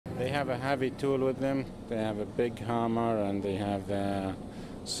They have a heavy tool with them. They have a big hammer and they have the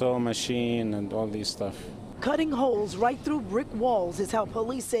saw machine and all these stuff. Cutting holes right through brick walls is how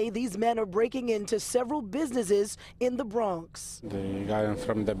police say these men are breaking into several businesses in the Bronx. They got in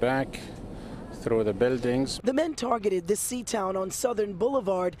from the back, through the buildings. The men targeted this C-town on Southern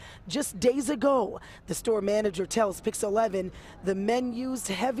Boulevard just days ago. The store manager tells Pix 11 the men used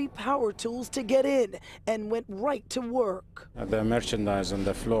heavy power tools to get in and went right to work. The merchandise on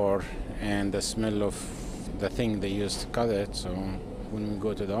the floor and the smell of the thing they used to cut it. So when we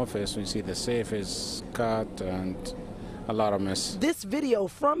go to the office, we see the safe is cut and a lot of mess. This video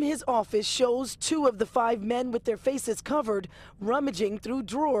from his office shows 2 of the 5 men with their faces covered rummaging through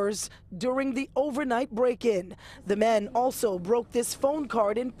drawers during the overnight break-in. The men also broke this phone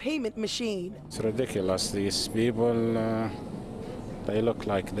card and payment machine. It's ridiculous. These people, they look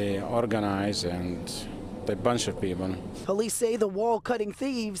like they organize and a bunch of people. Police say the wall-cutting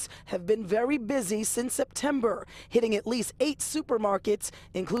thieves have been very busy since September, hitting at least 8 supermarkets,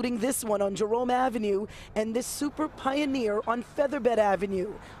 including this one on Jerome Avenue and this Super Pioneer on Featherbed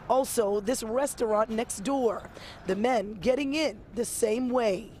Avenue. Also, this restaurant next door. The men getting in the same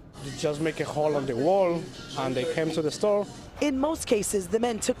way. They just make a hole on the wall and they came to the store. In most cases, the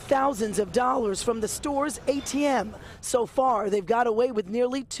men took thousands of dollars from the store's ATM. So far, they've got away with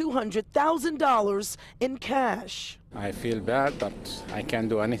nearly $200,000 in cash. I feel bad, but I can't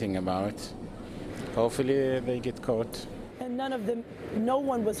do anything about it. Hopefully they get caught. And no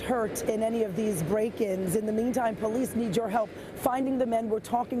one was hurt in any of these break-ins. In the meantime, police need your help finding the men we're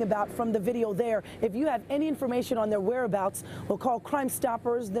talking about from the video there. If you have any information on their whereabouts, we'll call Crime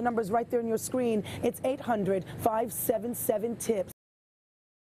Stoppers. The number's right there on your screen. It's 800-577-TIPS.